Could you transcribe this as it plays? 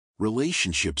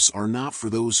Relationships are not for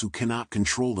those who cannot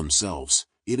control themselves.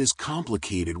 It is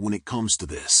complicated when it comes to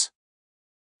this.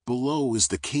 Below is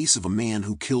the case of a man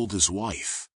who killed his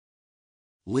wife.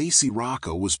 Laci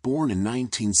Rocco was born in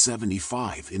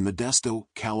 1975 in Modesto,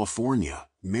 California,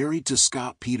 married to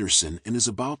Scott Peterson, and is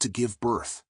about to give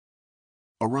birth.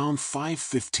 Around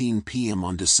 5:15 p.m.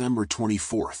 on December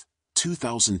 24,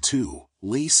 2002,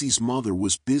 Laci's mother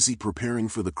was busy preparing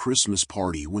for the Christmas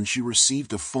party when she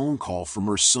received a phone call from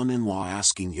her son-in-law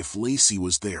asking if Laci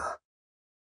was there.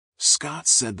 Scott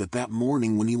said that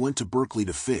morning when he went to Berkeley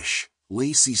to fish,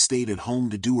 Laci stayed at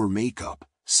home to do her makeup,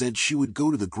 said she would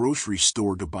go to the grocery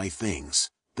store to buy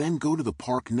things, then go to the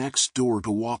park next door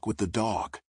to walk with the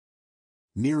dog.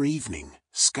 Near evening,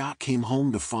 Scott came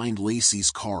home to find Laci's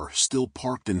car still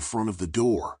parked in front of the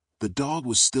door. The dog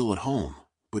was still at home,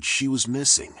 but she was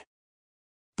missing.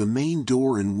 The main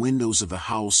door and windows of the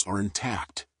house are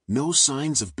intact, no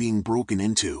signs of being broken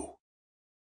into.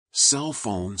 Cell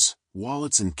phones,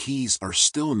 wallets and keys are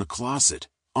still in the closet,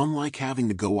 unlike having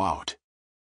to go out.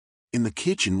 In the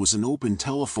kitchen was an open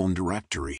telephone directory,